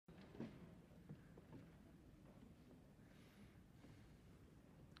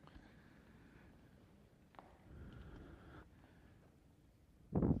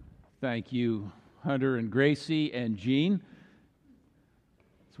Thank you, Hunter and Gracie and Jean.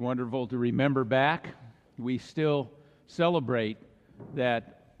 It's wonderful to remember back. We still celebrate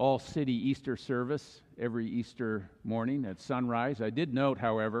that all-city Easter service every Easter morning at sunrise. I did note,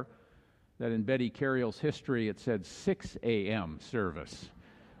 however, that in Betty Carriel's history it said 6 a.m. service.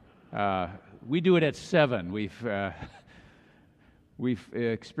 We do it at 7. We've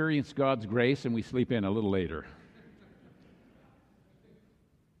experienced God's grace and we sleep in a little later.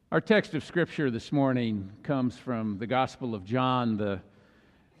 Our text of Scripture this morning comes from the Gospel of John, the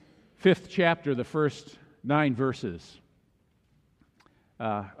 5th chapter, the first 9 verses.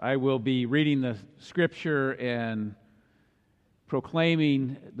 I will be reading the Scripture and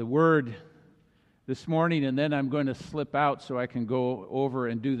proclaiming the Word this morning, and then I'm going to slip out so I can go over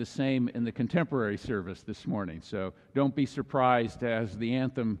and do the same in the contemporary service this morning. So don't be surprised as the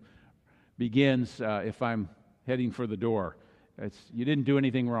anthem begins if I'm heading for the door. You didn't do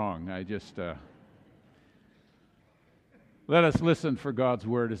anything wrong. Let us listen for God's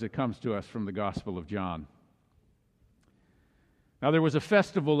Word as it comes to us from the Gospel of John. Now there was a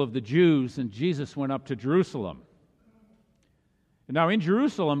festival of the Jews, and Jesus went up to Jerusalem. And now in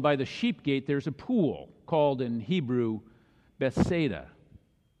Jerusalem, by the sheep gate, there's a pool called in Hebrew Bethsaida,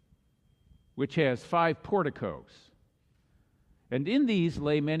 which has 5 porticos. And in these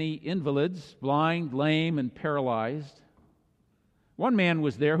lay many invalids, blind, lame, and paralyzed. One man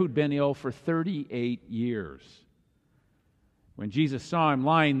was there who'd been ill for 38 years. When Jesus saw him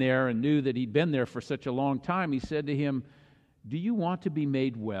lying there and knew that he'd been there for such a long time, he said to him, "Do you want to be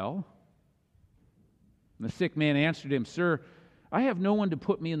made well?" And the sick man answered him, "Sir, I have no one to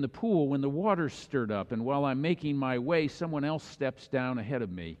put me in the pool when the water's stirred up, and while I'm making my way, someone else steps down ahead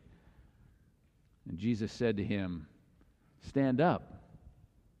of me." And Jesus said to him, "Stand up,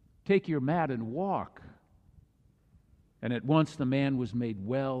 take your mat and walk." And at once the man was made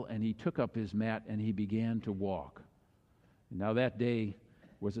well, and he took up his mat and he began to walk. And now that day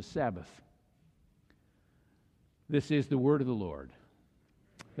was a Sabbath. This is the word of the Lord.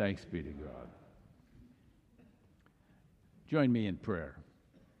 Thanks be to God. Join me in prayer.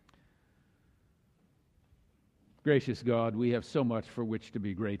 Gracious God, we have so much for which to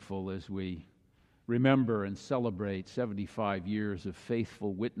be grateful as we remember and celebrate 75 years of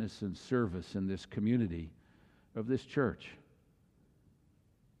faithful witness and service in this community of this church.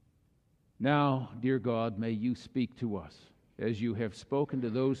 Now, dear God, may you speak to us as you have spoken to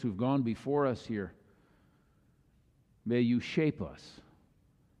those who've gone before us here. May you shape us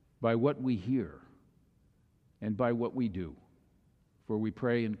by what we hear and by what we do. For we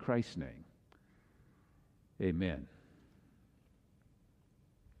pray in Christ's name. Amen.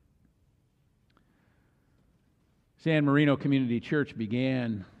 San Marino Community Church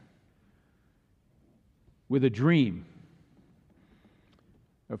began with a dream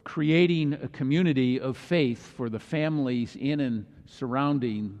of creating a community of faith for the families in and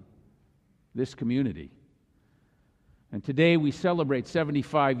surrounding this community. And today we celebrate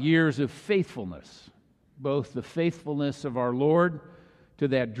 75 years of faithfulness, both the faithfulness of our Lord to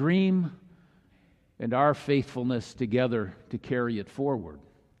that dream and our faithfulness together to carry it forward.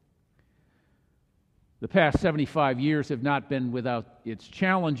 The past 75 years have not been without its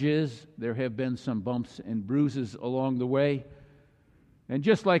challenges. There have been some bumps and bruises along the way. And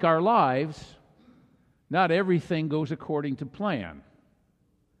just like our lives, not everything goes according to plan.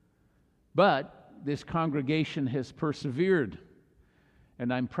 But this congregation has persevered,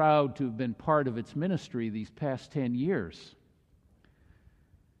 and I'm proud to have been part of its ministry these past 10 years.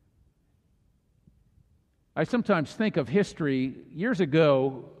 I sometimes think of history. Years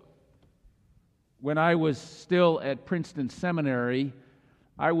ago, when I was still at Princeton Seminary,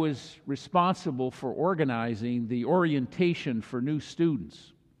 I was responsible for organizing the orientation for new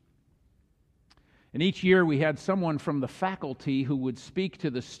students. And each year we had someone from the faculty who would speak to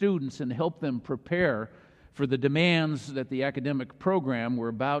the students and help them prepare for the demands that the academic program were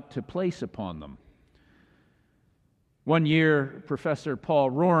about to place upon them. One year, Professor Paul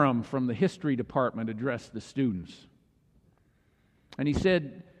Roram from the history department addressed the students. And he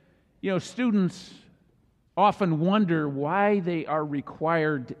said, students often wonder why they are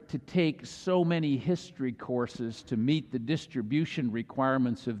required to take so many history courses to meet the distribution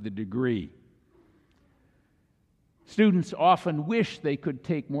requirements of the degree. Students often wish they could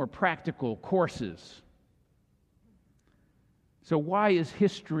take more practical courses. So why is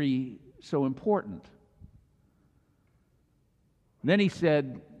history so important? Then he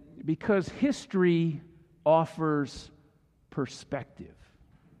said, because history offers perspective.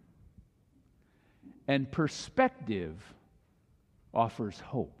 And perspective offers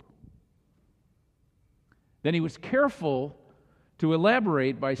hope. Then he was careful to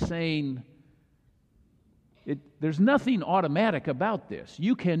elaborate by saying there's nothing automatic about this.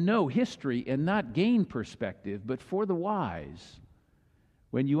 You can know history and not gain perspective, but for the wise,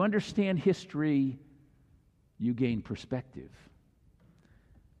 when you understand history, you gain perspective.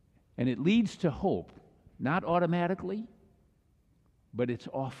 And it leads to hope, not automatically, but it's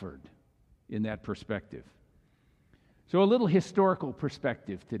offered in that perspective. So a little historical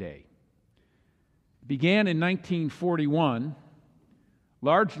perspective today. It began in 1941,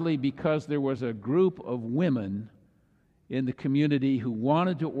 largely because there was a group of women in the community who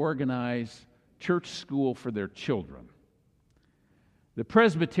wanted to organize church school for their children. The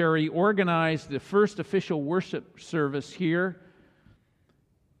presbytery organized the first official worship service here,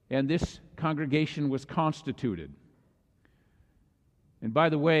 and this congregation was constituted. And by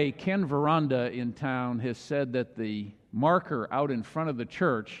the way, Ken Veranda in town has said that the marker out in front of the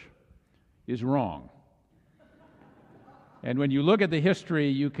church is wrong. And when you look at the history,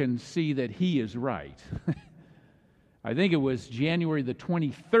 you can see that he is right. I think it was January the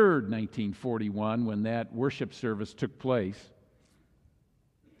 23rd, 1941, when that worship service took place.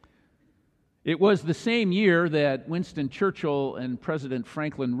 It was the same year that Winston Churchill and President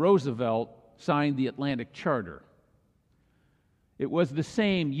Franklin Roosevelt signed the Atlantic Charter. It was the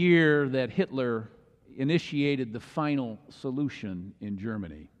same year that Hitler initiated the final solution in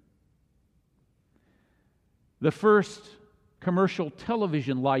Germany. The first commercial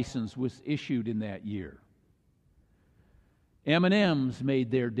television license was issued in that year. M&Ms made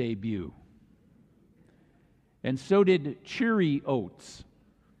their debut. And so did Cheery Oats,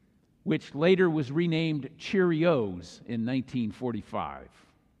 which later was renamed Cheerios in 1945.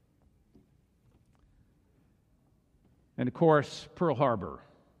 And of course, Pearl Harbor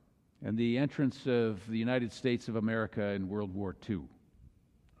and the entrance of the United States of America in World War II.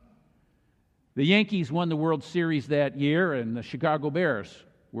 The Yankees won the World Series that year, and the Chicago Bears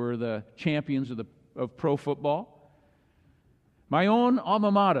were the champions of pro football. My own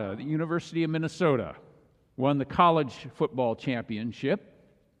alma mater, the University of Minnesota, won the college football championship.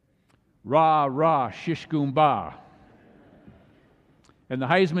 Rah, rah, shish goomba. And the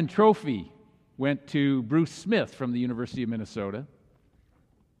Heisman Trophy went to Bruce Smith from the University of Minnesota.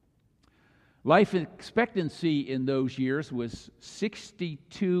 Life expectancy in those years was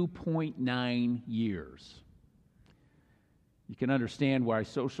 62.9 years. You can understand why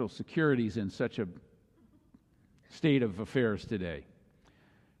Social Security is in such a state of affairs today.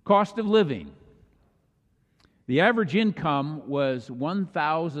 Cost of living. The average income was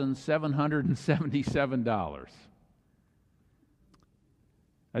 $1,777.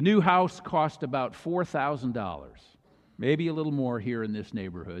 A new house cost about $4,000, maybe a little more here in this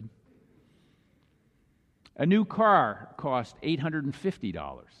neighborhood. A new car cost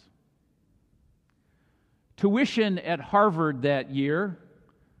 $850. Tuition at Harvard that year,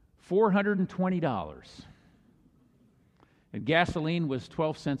 $420. And gasoline was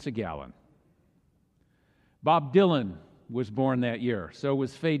 12 cents a gallon. Bob Dylan was born that year. So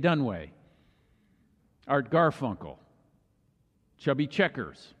was Faye Dunaway, Art Garfunkel, Chubby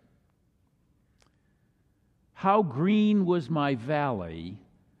Checkers. How Green Was My Valley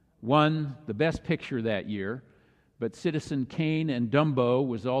won the Best Picture that year, but Citizen Kane and Dumbo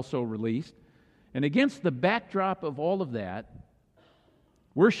was also released. And against the backdrop of all of that,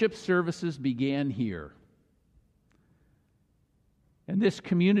 worship services began here. And this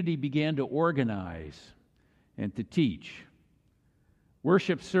community began to organize and to teach.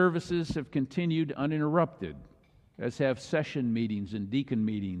 Worship services have continued uninterrupted, as have session meetings and deacon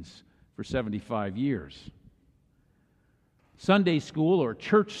meetings for 75 years. Sunday school, or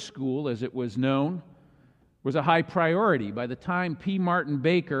church school as it was known, was a high priority. By the time P. Martin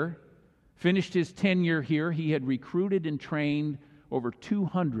Baker finished his tenure here, he had recruited and trained over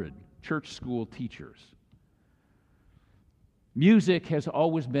 200 church school teachers. Music has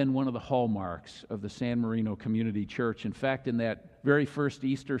always been one of the hallmarks of the San Marino Community Church. In fact, in that very first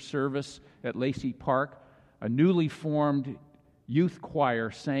Easter service at Lacey Park, a newly formed youth choir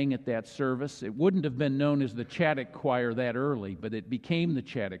sang at that service. It wouldn't have been known as the Chaddock Choir that early, but it became the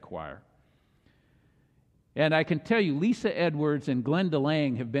Chaddock Choir. And I can tell you, Lisa Edwards and Glenda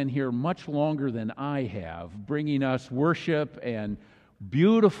Lang have been here much longer than I have, bringing us worship and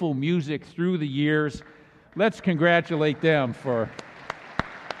beautiful music through the years. Let's congratulate them for...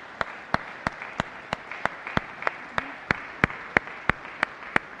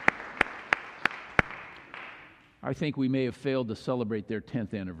 I think we may have failed to celebrate their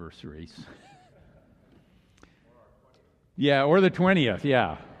 10th anniversaries. Yeah, or the 20th,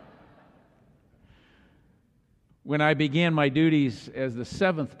 yeah. When I began my duties as the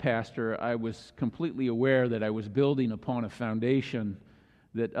seventh pastor, I was completely aware that I was building upon a foundation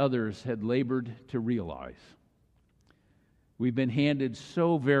that others had labored to realize. We've been handed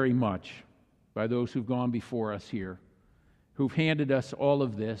so very much by those who've gone before us here, who've handed us all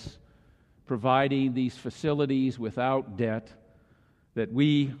of this, providing these facilities without debt, that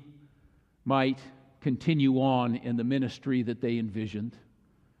we might continue on in the ministry that they envisioned.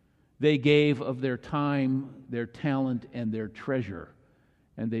 They gave of their time, their talent, and their treasure,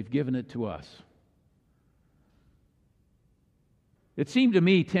 and they've given it to us. It seemed to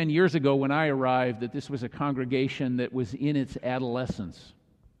me 10 years ago when I arrived that this was a congregation that was in its adolescence.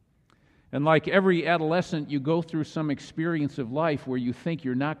 And like every adolescent, you go through some experience of life where you think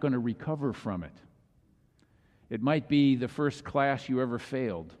you're not going to recover from it. It might be the first class you ever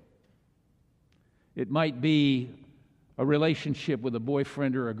failed. It might be a relationship with a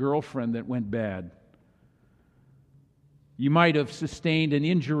boyfriend or a girlfriend that went bad. You might have sustained an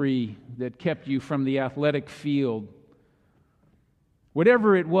injury that kept you from the athletic field.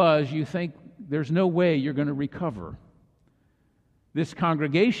 Whatever it was, you think there's no way you're going to recover. This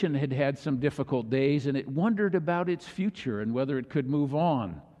congregation had had some difficult days, and it wondered about its future and whether it could move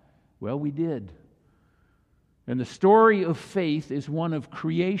on. Well, we did. And the story of faith is one of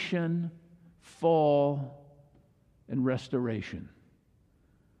creation, fall, and restoration.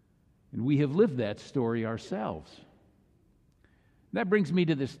 And we have lived that story ourselves. That brings me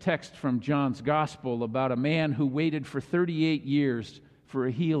to this text from John's Gospel about a man who waited for 38 years for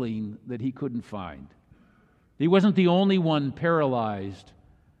a healing that he couldn't find. He wasn't the only one paralyzed.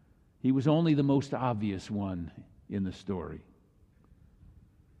 He was only the most obvious one in the story.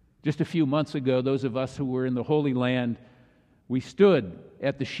 Just a few months ago, those of us who were in the Holy Land, we stood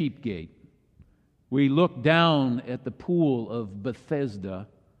at the sheep gate. We looked down at the pool of Bethesda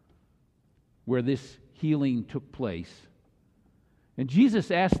where this healing took place. And Jesus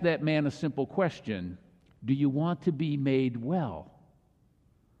asked that man a simple question: do you want to be made well?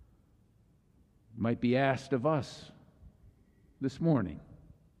 It might be asked of us this morning.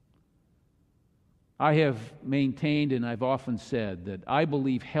 I have maintained, and I've often said, that I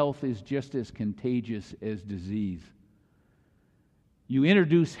believe health is just as contagious as disease. You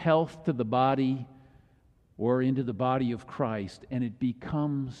introduce health to the body or into the body of Christ, and it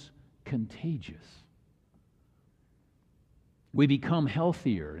becomes contagious. We become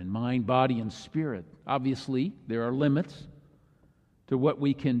healthier in mind, body, and spirit. Obviously, there are limits to what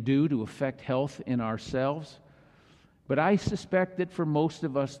we can do to affect health in ourselves. But I suspect that for most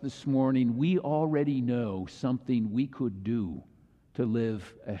of us this morning, we already know something we could do to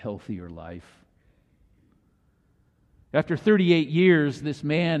live a healthier life. After 38 years, this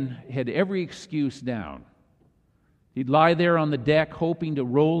man had every excuse down. He'd lie there on the deck hoping to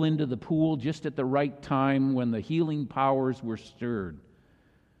roll into the pool just at the right time when the healing powers were stirred.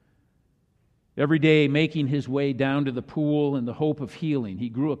 Every day making his way down to the pool in the hope of healing. He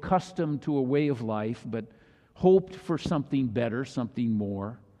grew accustomed to a way of life, but hoped for something better, something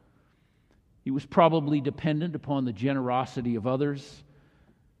more. He was probably dependent upon the generosity of others.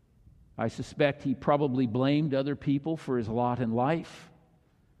 I suspect he probably blamed other people for his lot in life.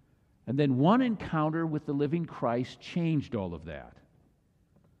 And then one encounter with the living Christ changed all of that.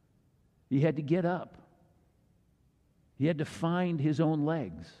 He had to get up. He had to find his own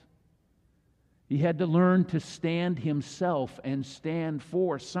legs. He had to learn to stand himself and stand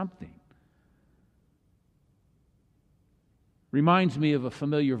for something. Reminds me of a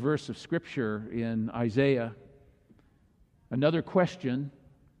familiar verse of Scripture in Isaiah. Another question: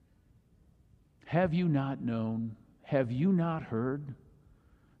 have you not known? Have you not heard?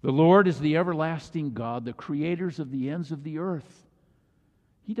 The Lord is the everlasting God, the creators of the ends of the earth.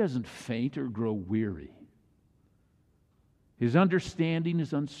 He doesn't faint or grow weary. His understanding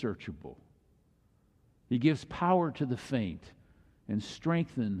is unsearchable. He gives power to the faint and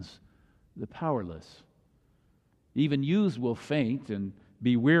strengthens the powerless. Even youths will faint and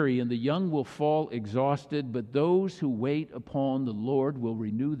be weary, and the young will fall exhausted, but those who wait upon the Lord will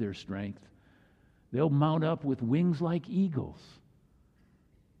renew their strength. They'll mount up with wings like eagles.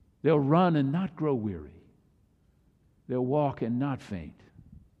 They'll run and not grow weary. They'll walk and not faint.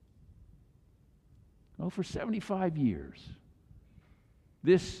 Oh, for 75 years,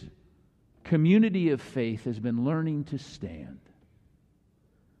 this community of faith has been learning to stand,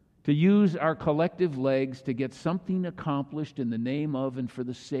 to use our collective legs to get something accomplished in the name of and for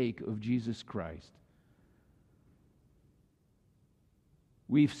the sake of Jesus Christ.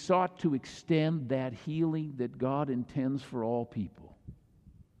 We've sought to extend that healing that God intends for all people.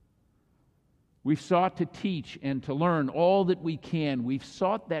 We've sought to teach and to learn all that we can. We've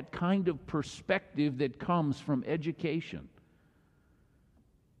sought that kind of perspective that comes from education.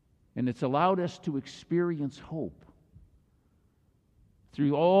 And it's allowed us to experience hope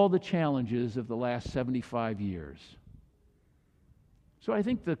through all the challenges of the last 75 years. So I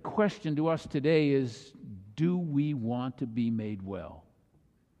think the question to us today is, do we want to be made well?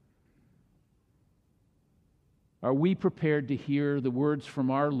 Are we prepared to hear the words from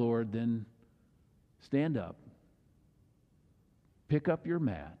our Lord, then stand up, pick up your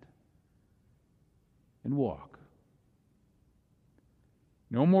mat, and walk?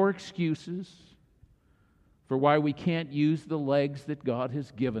 No more excuses for why we can't use the legs that God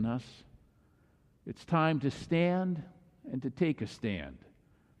has given us. It's time to stand and to take a stand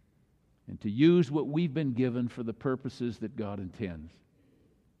and to use what we've been given for the purposes that God intends.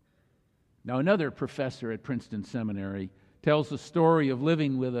 Now, another professor at Princeton Seminary tells the story of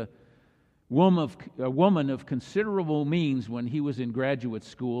living with a woman of considerable means when he was in graduate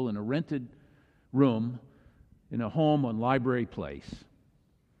school in a rented room in a home on Library Place.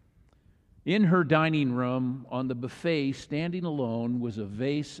 In her dining room, on the buffet, standing alone, was a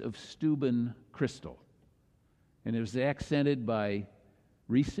vase of Steuben crystal, and it was accented by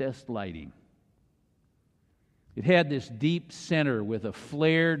recessed lighting. It had this deep center with a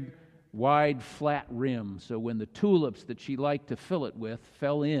flared, wide, flat rim, so when the tulips that she liked to fill it with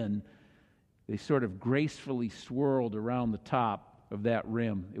fell in, they sort of gracefully swirled around the top of that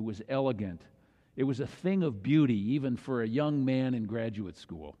rim. It was elegant. It was a thing of beauty, even for a young man in graduate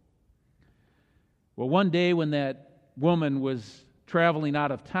school. Well, one day when that woman was traveling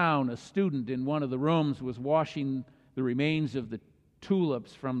out of town, a student in one of the rooms was washing the remains of the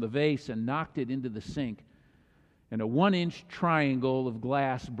tulips from the vase and knocked it into the sink. And a 1-inch triangle of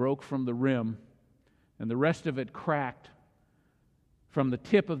glass broke from the rim, and the rest of it cracked from the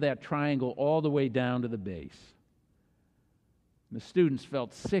tip of that triangle all the way down to the base. And the students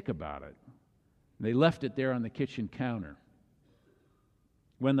felt sick about it. They left it there on the kitchen counter.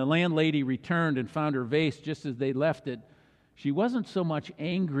 When the landlady returned and found her vase just as they left it, she wasn't so much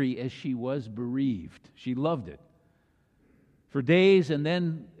angry as she was bereaved. She loved it. For days, and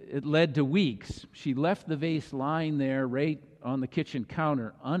then it led to weeks, she left the vase lying there right on the kitchen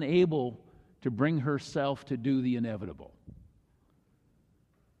counter, unable to bring herself to do the inevitable.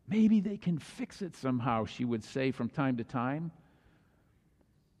 Maybe they can fix it somehow, she would say from time to time.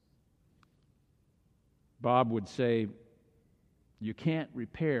 Bob would say, you can't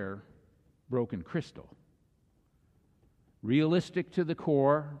repair broken crystal. Realistic to the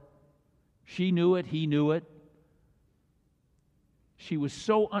core. She knew it, he knew it. She was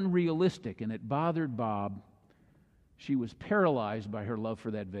so unrealistic, and it bothered Bob. She was paralyzed by her love for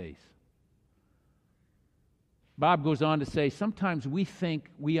that vase. Bob goes on to say, sometimes we think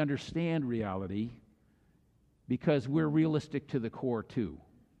we understand reality because we're realistic to the core too.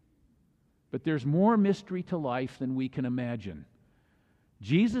 But there's more mystery to life than we can imagine.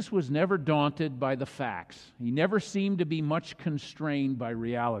 Jesus was never daunted by the facts. He never seemed to be much constrained by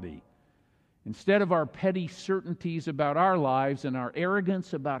reality. Instead of our petty certainties about our lives and our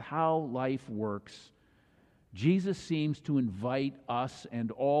arrogance about how life works, Jesus seems to invite us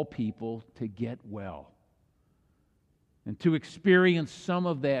and all people to get well and to experience some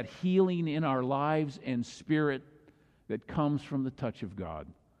of that healing in our lives and spirit that comes from the touch of God,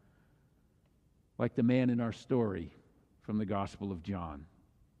 like the man in our story from the Gospel of John.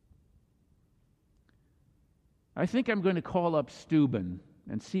 I think I'm going to call up Steuben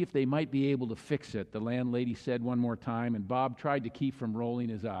and see if they might be able to fix it, the landlady said one more time, and Bob tried to keep from rolling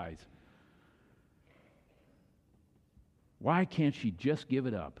his eyes. Why can't she just give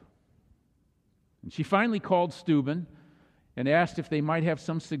it up? And she finally called Steuben and asked if they might have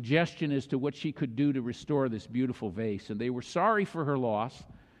some suggestion as to what she could do to restore this beautiful vase. And they were sorry for her loss.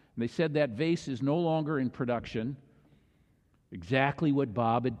 And they said that vase is no longer in production. Exactly what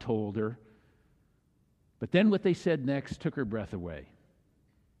Bob had told her. But then what they said next took her breath away.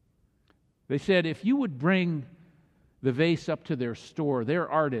 They said, if you would bring the vase up to their store, their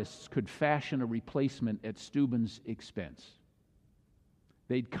artists could fashion a replacement at Steuben's expense.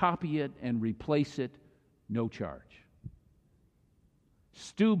 They'd copy it and replace it, no charge.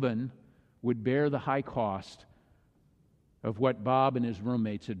 Steuben would bear the high cost of what Bob and his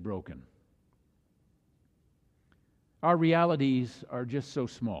roommates had broken. Our realities are just so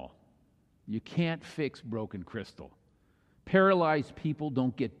small. You can't fix broken crystal. Paralyzed people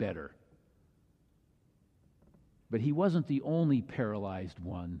don't get better. But he wasn't the only paralyzed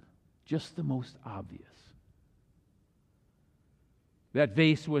one, just the most obvious. That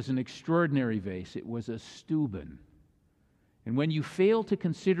vase was an extraordinary vase. It was a Steuben. And when you fail to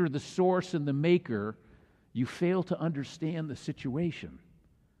consider the source and the maker, you fail to understand the situation.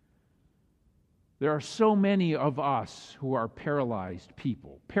 There are so many of us who are paralyzed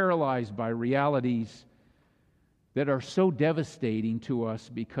people, paralyzed by realities that are so devastating to us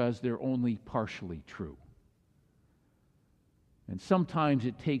because they're only partially true. And sometimes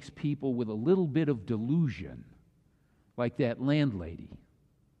it takes people with a little bit of delusion, like that landlady,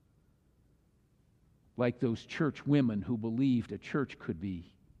 like those church women who believed a church could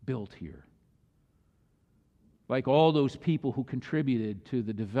be built here, like all those people who contributed to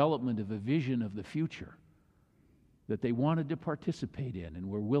the development of a vision of the future that they wanted to participate in and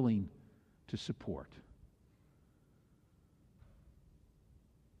were willing to support.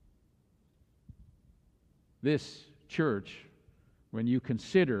 This church, when you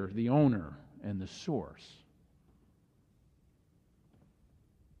consider the owner and the source,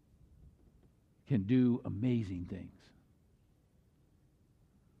 can do amazing things.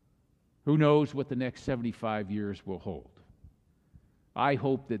 Who knows what the next 75 years will hold? I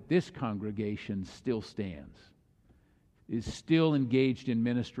hope that this congregation still stands, is still engaged in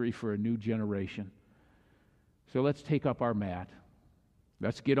ministry for a new generation. So let's take up our mat.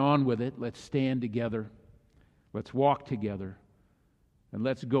 Let's get on with it. Let's stand together. Let's walk together. And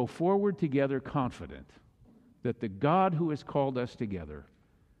let's go forward together confident that the God who has called us together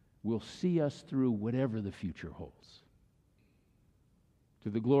will see us through whatever the future holds. To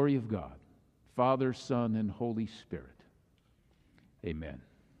the glory of God, Father, Son, and Holy Spirit. Amen.